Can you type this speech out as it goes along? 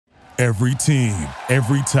Every team,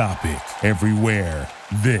 every topic, everywhere.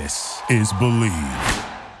 This is Believe.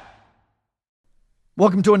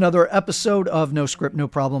 Welcome to another episode of No Script, No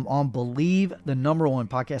Problem on Believe, the number one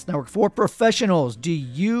podcast network for professionals. Do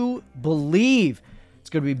you believe it's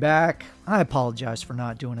going to be back? I apologize for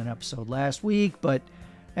not doing an episode last week, but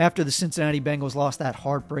after the Cincinnati Bengals lost that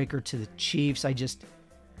heartbreaker to the Chiefs, I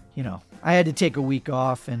had to take a week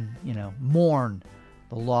off and, mourn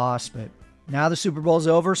the loss. But now the Super Bowl's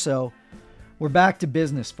over, so we're back to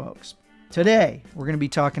business, folks. Today, we're going to be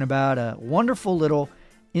talking about a wonderful little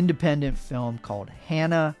independent film called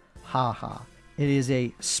Hannah Ha Ha. It is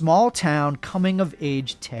a small town coming of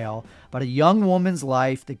age tale about a young woman's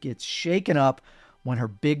life that gets shaken up when her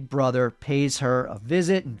big brother pays her a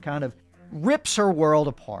visit and kind of rips her world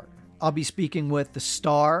apart. I'll be speaking with the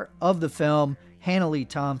star of the film, Hannah Lee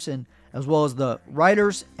Thompson, as well as the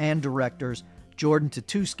writers and directors, Jordan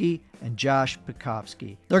Tatuski and Josh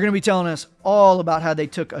Pekowski. They're going to be telling us all about how they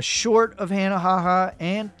took a short of Hannah Ha Ha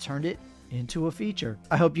and turned it into a feature.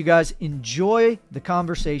 I hope you guys enjoy the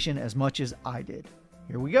conversation as much as I did.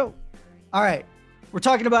 Here we go. All right. We're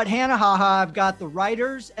talking about Hannah Ha Ha. I've got the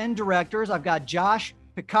writers and directors. I've got Josh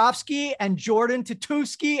Pekowski and Jordan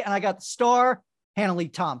Tatuski, and I got the star, Hannah Lee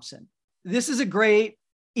Thompson. This is a great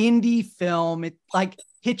indie film. It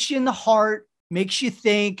hits you in the heart, makes you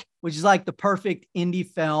think, which is like the perfect indie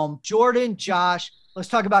film. Jordan, Josh, let's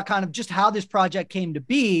talk about kind of just how this project came to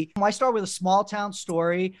be. I start with a small town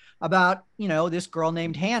story about, this girl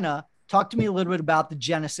named Hannah. Talk to me a little bit about the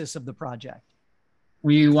genesis of the project.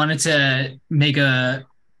 We wanted to make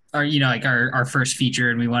our first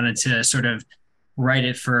feature, and we wanted to sort of write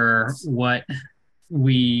it for what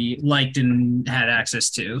we liked and had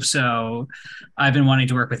access to. So I've been wanting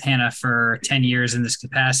to work with Hannah for 10 years in this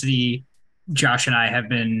capacity. Josh and I have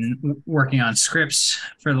been working on scripts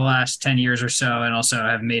for the last 10 years or so, and also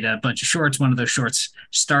have made a bunch of shorts. One of those shorts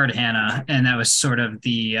starred Hannah, and that was sort of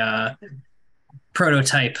the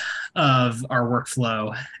prototype of our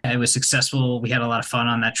workflow. It was successful. We had a lot of fun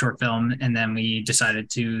on that short film, and then we decided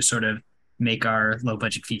to sort of make our low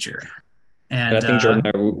budget feature. And I think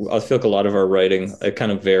Jordan and I feel like a lot of our writing, it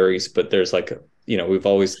kind of varies, but there's we've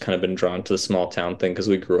always kind of been drawn to the small town thing because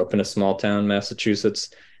we grew up in a small town, Massachusetts.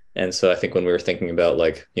 And so I think when we were thinking about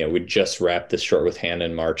we just wrapped this short with Hannah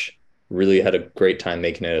in March, really had a great time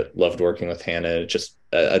making it, loved working with Hannah.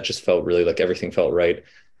 I just felt really like everything felt right.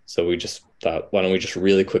 So we just thought, why don't we just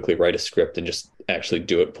really quickly write a script and just actually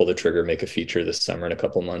do it, pull the trigger, make a feature this summer in a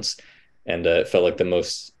couple months. And it felt like the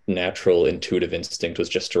most natural, intuitive instinct was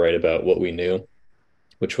just to write about what we knew,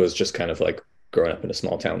 which was just kind of like growing up in a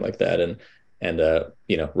small town like that. And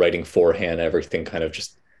writing for Hannah, everything kind of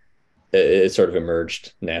just, it sort of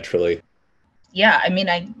emerged naturally. Yeah,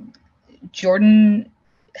 Jordan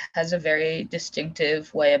has a very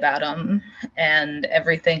distinctive way about him, and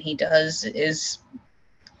everything he does is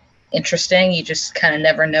interesting. You just kind of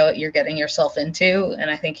never know what you're getting yourself into.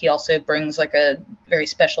 And I think he also brings a very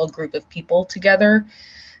special group of people together.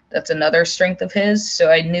 That's another strength of his.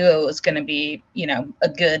 So I knew it was going to be, a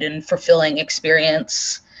good and fulfilling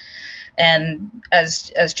experience. And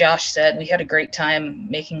as Josh said, we had a great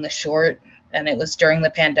time making the short, and it was during the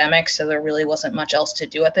pandemic, so there really wasn't much else to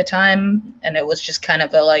do at the time. And it was just kind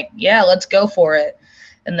of let's go for it.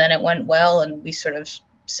 And then it went well, and we sort of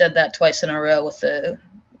said that twice in a row with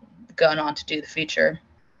going on to do the feature.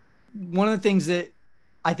 One of the things that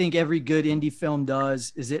I think every good indie film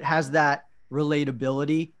does is it has that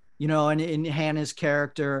relatability, and in Hannah's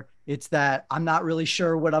character, it's that I'm not really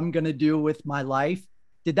sure what I'm going to do with my life.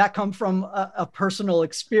 Did that come from a personal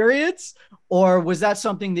experience, or was that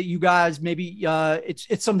something that you guys maybe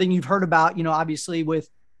it's something you've heard about, obviously with,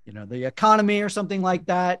 the economy or something like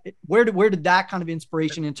that? Where did that kind of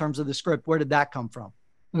inspiration in terms of the script, where did that come from?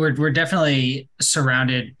 We're definitely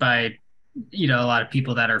surrounded by, a lot of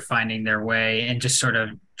people that are finding their way and just sort of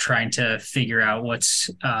trying to figure out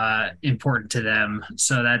what's important to them.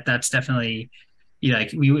 So that's definitely,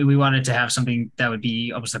 we wanted to have something that would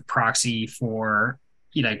be almost a proxy for,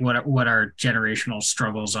 what our generational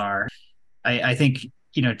struggles are. I think,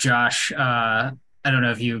 Josh, I don't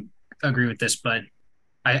know if you agree with this, but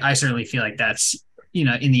I certainly feel like that's,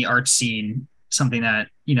 in the art scene, something that,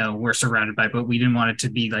 we're surrounded by, but we didn't want it to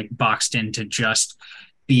be boxed into just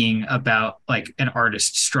being about an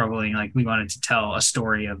artist struggling. We wanted to tell a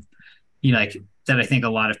story of, that I think a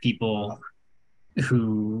lot of people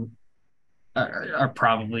who are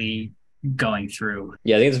probably going through.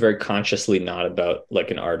 Yeah, I think it's very consciously not about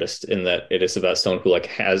an artist, in that it is about someone who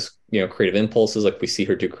has, creative impulses. We see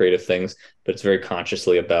her do creative things, but it's very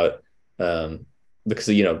consciously about because,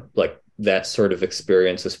 that sort of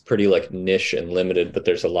experience is pretty like niche and limited, but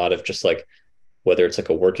there's a lot of just like, whether it's like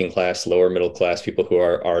a working class, lower middle class people who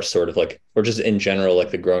are sort of like, or just in general,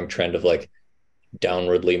 like the growing trend of like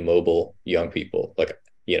downwardly mobile young people. Like,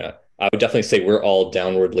 you know, I would definitely say we're all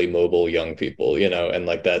downwardly mobile young people, you know, and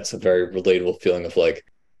like that's a very relatable feeling of like,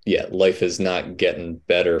 yeah, life is not getting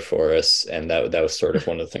better for us. And that was sort of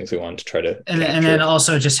one of the things we wanted to try to and then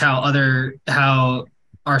also just how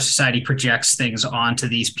our society projects things onto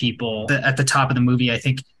these people. At the top of the movie, I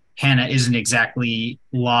think Hannah isn't exactly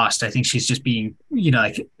lost. I think she's just being, you know,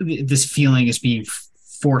 like this feeling is being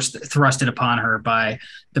thrusted upon her by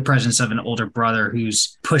the presence of an older brother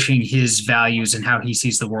who's pushing his values and how he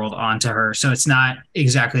sees the world onto her. So it's not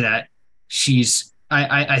exactly that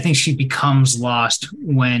I think she becomes lost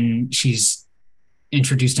when she's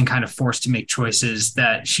introduced and kind of forced to make choices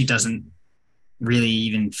that she doesn't really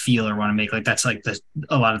even feel or want to make. Like that's like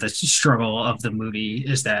a lot of the struggle of the movie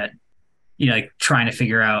is that, you know, like trying to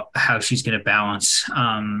figure out how she's going to balance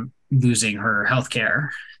losing her healthcare.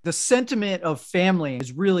 The sentiment of family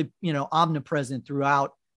is really, you know, omnipresent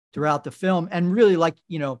throughout the film. And really, like,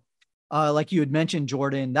 you know, like you had mentioned,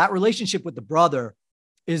 Jordan, that relationship with the brother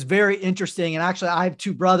is very interesting. And actually I have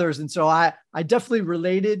two brothers. And so I definitely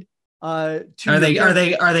related to. Are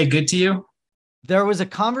they good to you? There was a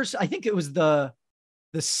conversation. I think it was the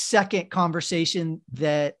second conversation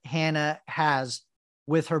that Hannah has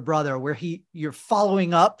with her brother, where you're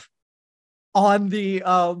following up on the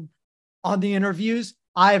interviews.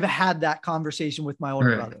 I've had that conversation with my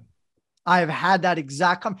older brother. I have had that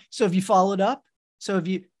exact so have you followed up? So have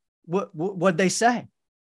you, what'd they say?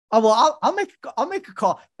 Oh, well, I'll make a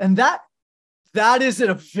call. And that is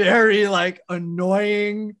a very like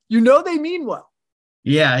annoying, you know, they mean well.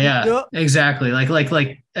 Yeah. You know? Exactly. Like, I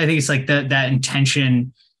think it's like that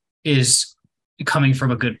intention is coming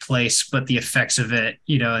from a good place, but the effects of it,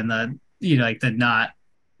 you know, and the, you know, like the not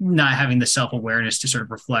having the self-awareness to sort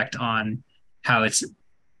of reflect on how it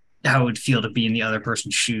would feel to be in the other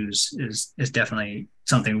person's shoes is definitely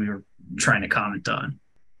something we were trying to comment on.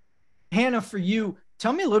 Hannah, for you,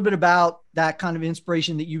 tell me a little bit about that kind of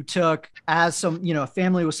inspiration that you took as some, you know,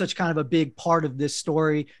 family was such kind of a big part of this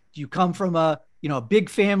story. Do you come from a big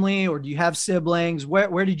family, or do you have siblings?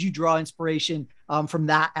 Where did you draw inspiration from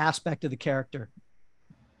that aspect of the character?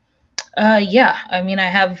 Yeah, I mean, I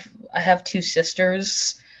have two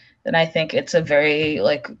sisters, and I think it's a very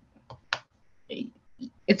like,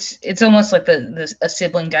 it's almost like a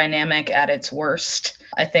sibling dynamic at its worst.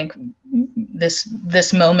 I think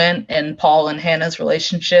this moment in Paul and Hannah's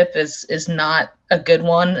relationship is not a good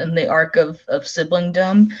one in the arc of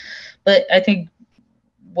siblingdom, but I think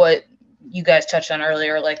what you guys touched on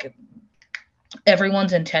earlier, like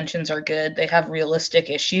everyone's intentions are good. They have realistic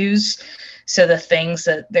issues. So the things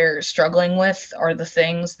that they're struggling with are the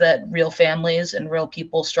things that real families and real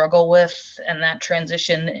people struggle with. And that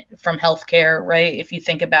transition from healthcare, right? If you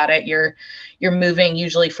think about it, you're moving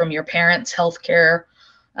usually from your parents' healthcare,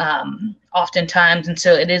 oftentimes. And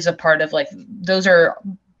so it is a part of like, those are,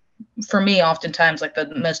 for me, oftentimes like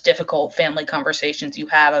the most difficult family conversations you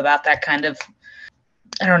have about that kind of,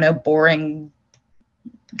 I don't know, boring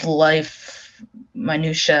life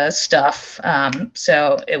minutia stuff.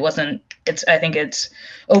 So I think it's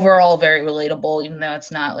overall very relatable, even though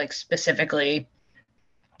it's not like specifically,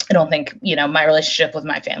 I don't think, you know, my relationship with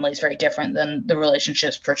my family is very different than the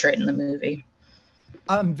relationships portrayed in the movie.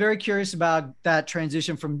 I'm very curious about that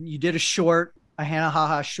transition from, you did a Hannah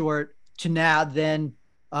Ha short to now then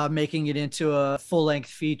making it into a full-length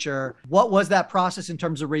feature. What was that process in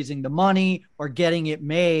terms of raising the money or getting it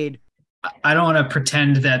made? I don't want to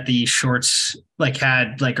pretend that the shorts like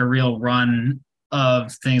had like a real run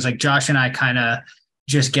of things. Like Josh and I kind of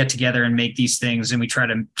just get together and make these things, and we try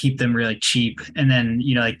to keep them really cheap. And then,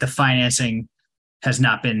 you know, like the financing has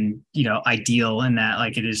not been, you know, ideal in that,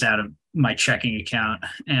 like it is out of my checking account,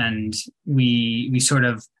 and we sort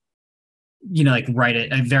of, you know, like write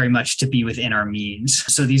it very much to be within our means.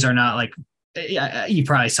 So these are not like, you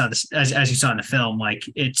probably saw this as you saw in the film, like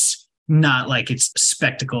it's not like it's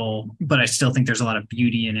spectacle, but I still think there's a lot of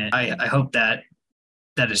beauty in it. I hope that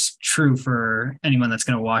is true for anyone that's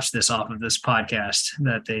going to watch this off of this podcast,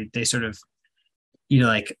 that they sort of, you know,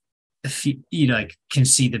 like, you know, like can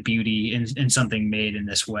see the beauty in something made in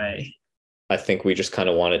this way. I think we just kind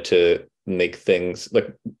of wanted to make things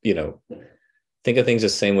like, you know, think of things the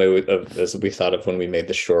same way as we thought of when we made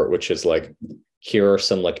the short, which is like, here are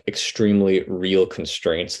some like extremely real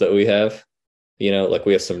constraints that we have, you know, like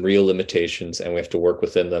we have some real limitations and we have to work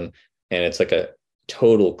within them. And it's like a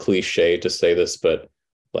total cliche to say this, but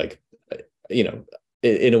like, you know,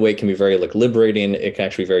 in a way it can be very like liberating. It can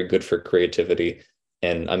actually be very good for creativity.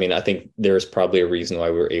 And I mean, I think there's probably a reason why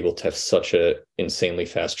we were able to have such a insanely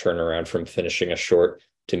fast turnaround from finishing a short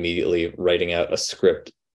to immediately writing out a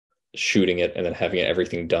script, shooting it, and then having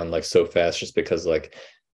everything done like so fast, just because like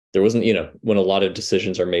there wasn't, when a lot of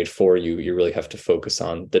decisions are made for you, you really have to focus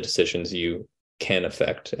on the decisions you can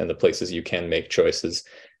affect and the places you can make choices,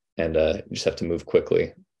 and you just have to move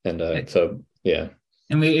quickly. And so, yeah.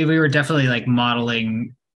 And we were definitely like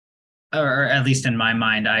modeling, or at least in my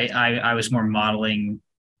mind, I was more modeling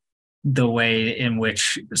the way in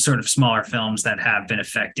which sort of smaller films that have been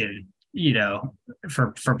affected,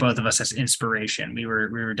 for both of us as inspiration. We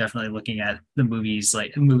were definitely looking at the movies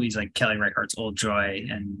like Kelly Reichardt's Old Joy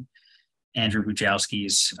and Andrew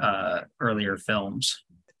Bujalski's earlier films.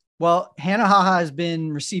 Well, Hannah Ha has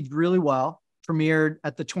been received really well. Premiered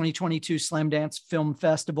at the 2022 Slamdance Film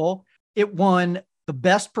Festival. It won the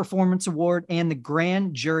Best Performance Award and the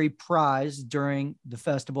Grand Jury Prize during the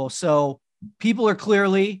festival. So people are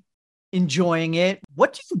clearly enjoying it.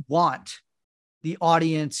 What do you want the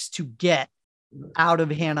audience to get out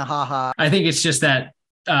of Hannah Ha Ha? I think it's just that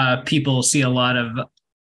people see a lot of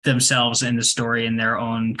themselves in the story and their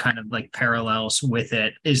own kind of like parallels with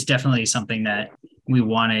it is definitely something that we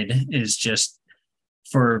wanted, is just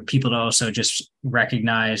for people to also just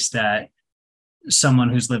recognize that someone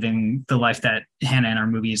who's living the life that Hannah in our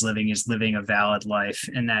movie is living a valid life,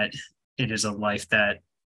 and that it is a life that,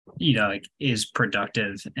 is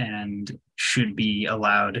productive and should be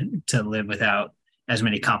allowed to live without as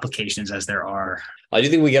many complications as there are. I do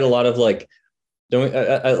think we get a lot of like,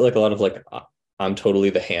 I like a lot of like, I'm totally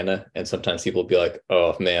the Hannah. And sometimes people be like,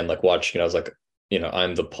 oh man, like watching it, I was like,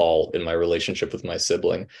 I'm the Paul in my relationship with my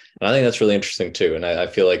sibling. And I think that's really interesting too. And I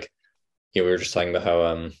feel like, we were just talking about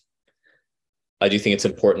how I do think it's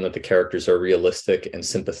important that the characters are realistic and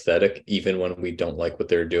sympathetic, even when we don't like what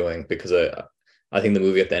they're doing, because I think the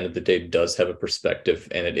movie at the end of the day does have a perspective,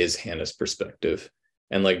 and it is Hannah's perspective.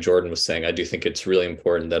 And like Jordan was saying, I do think it's really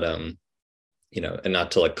important that, and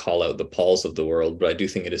not to like call out the Pauls of the world, but I do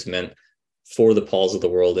think it is meant for the Pauls of the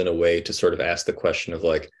world in a way to sort of ask the question of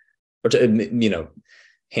like, or to,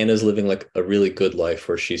 Hannah's living like a really good life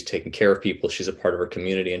where she's taking care of people. She's a part of her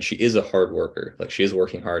community, and she is a hard worker. Like she is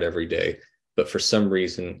working hard every day, but for some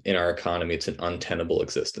reason in our economy, it's an untenable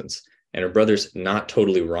existence. And her brother's not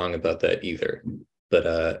totally wrong about that either.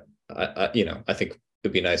 But I think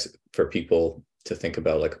it'd be nice for people to think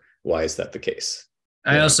about like, why is that the case?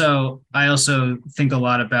 I also think a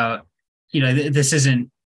lot about, this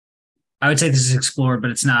isn't, I would say this is explored,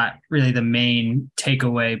 but it's not really the main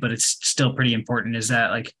takeaway, but it's still pretty important, is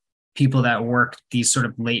that like people that work these sort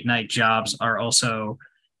of late night jobs are also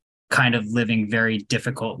kind of living very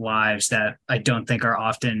difficult lives that I don't think are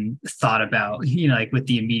often thought about, like with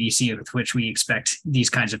the immediacy with which we expect these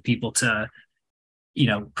kinds of people to,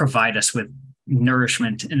 provide us with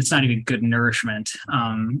nourishment, and it's not even good nourishment.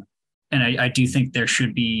 And I do think there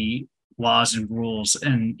should be laws and rules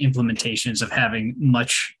and implementations of having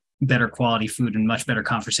much better quality food and much better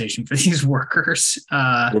conversation for these workers.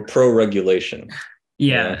 We're pro regulation.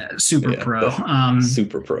 Super pro.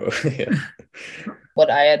 Super pro. Yeah. What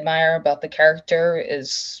I admire about the character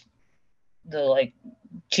is the like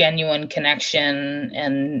genuine connection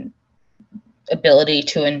and ability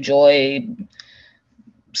to enjoy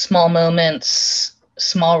small moments,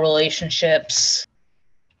 small relationships.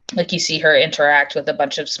 Like you see her interact with a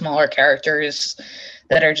bunch of smaller characters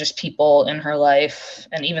that are just people in her life.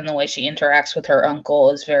 And even the way she interacts with her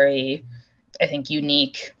uncle is very, I think,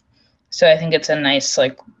 unique. So I think it's a nice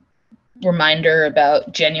like reminder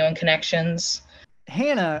about genuine connections.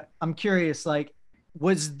 Hannah, I'm curious, like,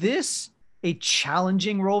 was this a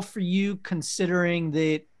challenging role for you, considering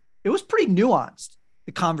that it was pretty nuanced?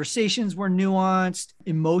 The conversations were nuanced.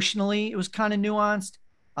 Emotionally, it was kind of nuanced.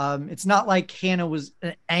 It's not like Hannah was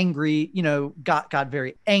angry, got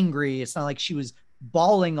very angry. It's not like she was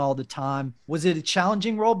bawling all the time. Was it a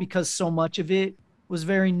challenging role because so much of it was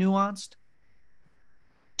very nuanced?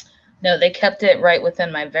 No, they kept it right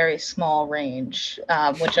within my very small range,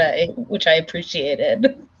 which I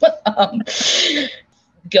appreciated.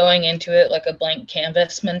 Going into it like a blank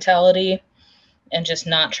canvas mentality, and just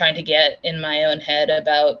not trying to get in my own head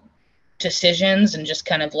about decisions, and just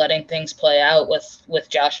kind of letting things play out with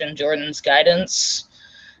Josh and Jordan's guidance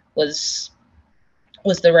was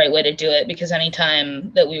the right way to do it. Because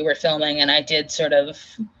anytime that we were filming and I did sort of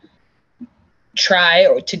try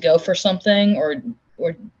or to go for something or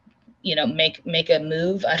make a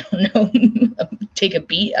move, I don't know, take a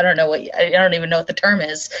beat, I don't even know what the term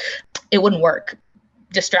is, it wouldn't work.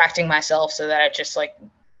 Distracting myself so that it just like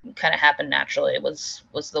kind of happened naturally was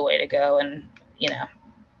the way to go. And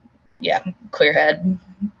clear head.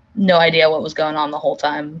 no idea what was going on the whole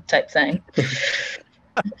time type thing.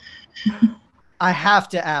 I have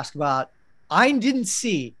to ask about, I didn't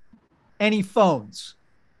see any phones.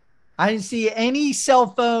 I didn't see any cell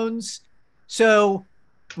phones. So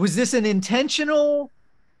was this an intentional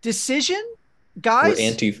decision, guys?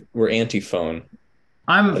 We're anti-phone.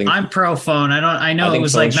 I'm pro phone. I know it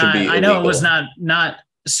was like not, I know it was not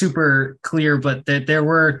super clear, but there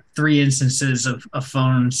were 3 instances of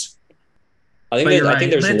phones. I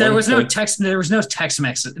think there was no text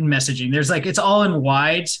messaging. There's like, it's all in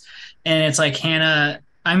wides, and it's like, Hannah,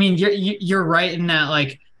 I mean, you're right in that,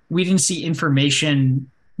 like, we didn't see information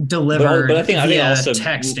delivered but I think also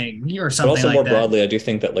texting or something. But also like more broadly, I do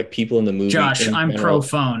think that, like, people in the movie. Josh, I'm pro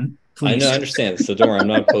phone. Please. I know, I understand. So don't worry, I'm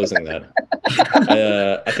not opposing that.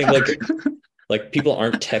 I think like people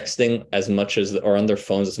aren't texting as much as, or on their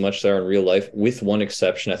phones as much as they are in real life, with one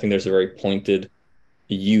exception. I think there's a very pointed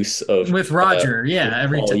use of with Roger,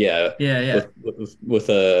 every time, with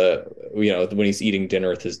when he's eating dinner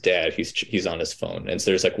with his dad, he's on his phone, and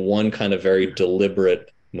so there's like one kind of very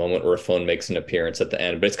deliberate moment where a phone makes an appearance at the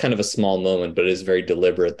end, but it's kind of a small moment, but it is very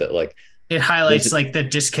deliberate that, like, it highlights like the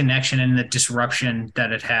disconnection and the disruption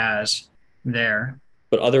that it has there.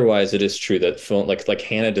 But otherwise, it is true that phone, like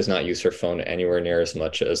Hannah does not use her phone anywhere near as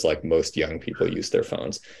much as like most young people use their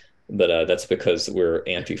phones. But that's because we're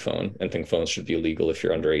anti-phone and think phones should be illegal if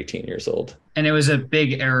you're under 18 years old. And it was a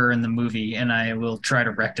big error in the movie, and I will try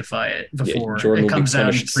to rectify it before it comes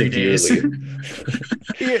out in 3 days.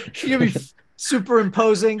 You'll be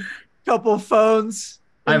superimposing a couple of phones.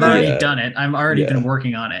 I've already done it. I've already been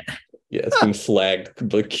working on it. Yeah, it's been flagged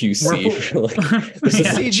by QC for like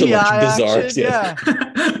CGI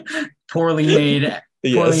action, poorly made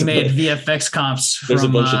VFX comps. There's from,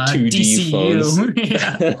 a bunch of 2D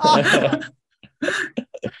DCU. Phones.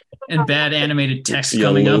 And bad animated text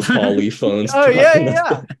coming up. Poly phones. Oh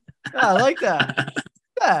yeah. I like that.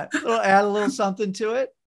 Yeah, add a little something to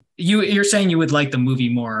it. You're saying you would like the movie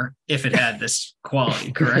more if it had this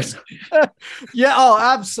quality, correct? Yeah. Oh,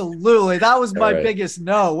 absolutely. That was my biggest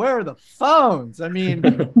no. Where are the phones? I mean,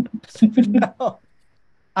 no.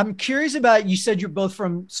 I'm curious about, you said you're both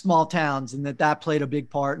from small towns and that played a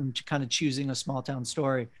big part in kind of choosing a small town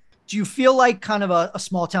story. Do you feel like kind of a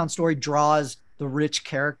small town story draws the rich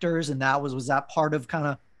characters, and was that part of kind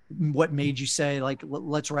of what made you say, like,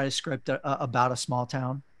 let's write a script about a small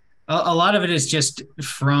town? A lot of it is just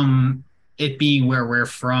from it being where we're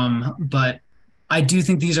from, but I do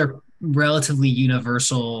think these are relatively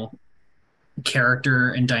universal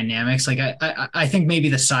character and dynamics. Like I think maybe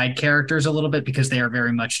the side characters a little bit, because they are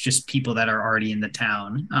very much just people that are already in the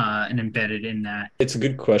town and embedded in that. It's a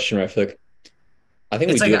good question. I feel like we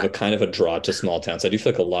do have a kind of a draw to small towns. I do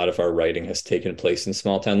feel like a lot of our writing has taken place in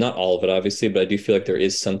small town. Not all of it, obviously, but I do feel like there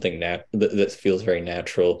is something that feels very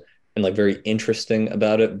natural and like very interesting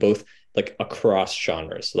about it, both like across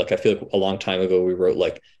genres. Like I feel like a long time ago we wrote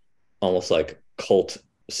like almost like cult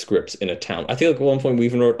scripts in a town. I feel like at one point we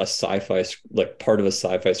even wrote a sci-fi, like part of a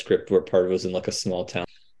sci-fi script where part of it was in like a small town.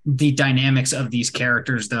 The dynamics of these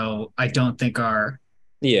characters, though, I don't think are.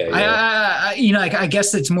 Yeah. I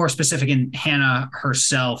guess it's more specific in Hannah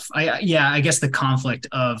herself. I guess the conflict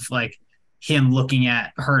of like him looking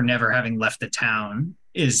at her never having left the town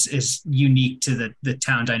is unique to the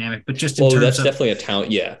town dynamic, but just in terms that's of, definitely a town,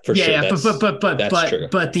 for sure. Yeah,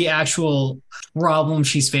 but the actual problem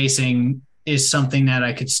she's facing is something that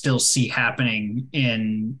I could still see happening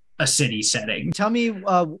in a city setting. Tell me,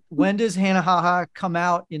 when does Hannah Ha come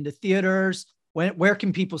out into theaters? Where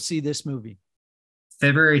can people see this movie?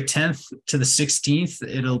 February 10th to the 16th.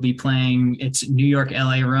 It'll be playing its New York,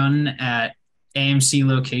 LA run at AMC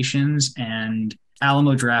locations and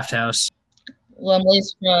Alamo Drafthouse.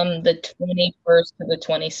 Lumley's from the 21st to the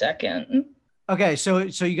 22nd. Okay, so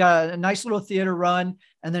you got a nice little theater run,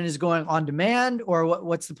 and then is going on demand, or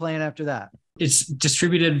what's the plan after that? It's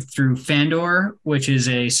distributed through Fandor, which is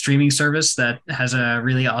a streaming service that has a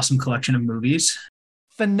really awesome collection of movies.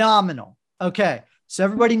 Phenomenal. Okay, so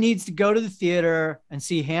everybody needs to go to the theater and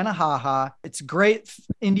see Hannah Ha. It's a great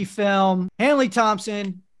indie film. Hanley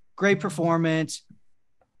Thompson, great performance.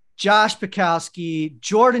 Josh Pekowski,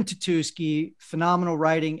 Jordan Tatuski, phenomenal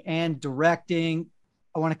writing and directing.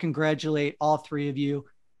 I want to congratulate all three of you.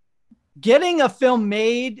 Getting a film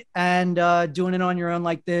made and doing it on your own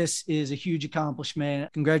like this is a huge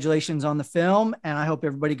accomplishment. Congratulations on the film, and I hope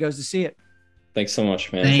everybody goes to see it. Thanks so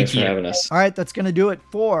much, man. Thanks for having us. All right, that's going to do it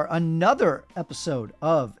for another episode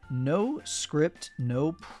of No Script,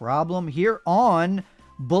 No Problem here on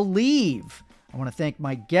Believe. I want to thank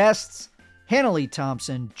my guests, Hanley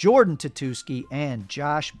Thompson, Jordan Tatuski, and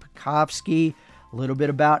Josh Pekowski. A little bit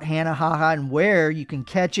about Hannah Haha and where you can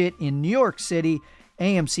catch it in New York City,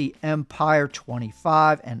 AMC Empire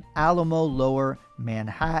 25 and Alamo Lower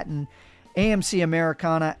Manhattan, AMC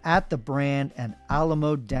Americana at the Brand, and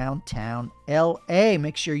Alamo Downtown LA.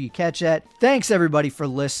 Make sure you catch that. Thanks everybody for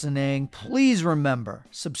listening. Please remember,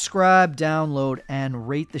 subscribe, download, and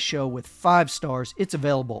rate the show with 5 stars. It's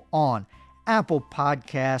available on Apple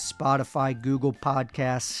Podcasts, Spotify, Google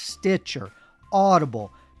Podcasts, Stitcher,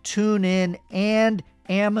 Audible, TuneIn, and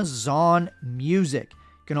Amazon Music.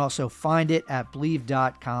 You can also find it at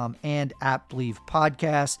Believe.com and at Believe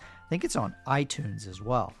Podcasts. I think it's on iTunes as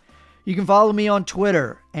well. You can follow me on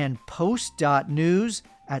Twitter and post.news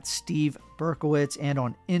at Steve Berkowitz and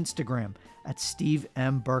on Instagram at Steve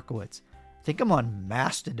M. Berkowitz. I think I'm on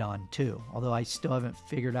Mastodon too, although I still haven't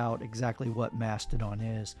figured out exactly what Mastodon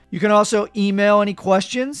is. You can also email any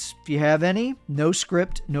questions if you have any. No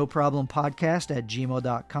script, no problem podcast at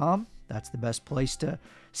gmail.com. That's the best place to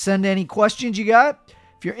send any questions you got.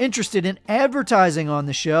 If you're interested in advertising on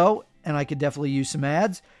the show, and I could definitely use some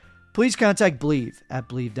ads, please contact Believe at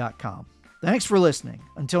Believe.com. Thanks for listening.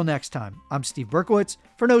 Until next time, I'm Steve Berkowitz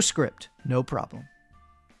for No Script, No Problem.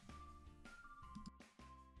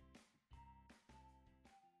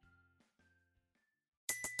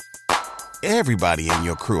 Everybody in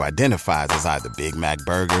your crew identifies as either Big Mac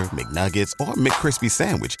Burger, McNuggets, or McCrispy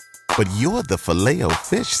Sandwich. But you're the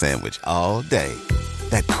Filet-O-Fish Sandwich all day.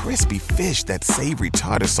 That crispy fish, that savory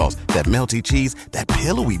tartar sauce, that melty cheese, that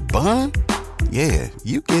pillowy bun. Yeah,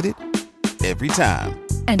 you get it. Every time.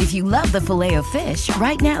 And if you love the Filet-O-Fish,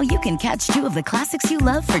 right now you can catch 2 of the classics you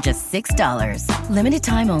love for just $6. Limited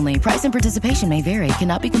time only. Price and participation may vary.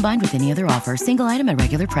 Cannot be combined with any other offer. Single item at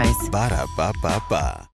regular price. Ba-da-ba-ba-ba.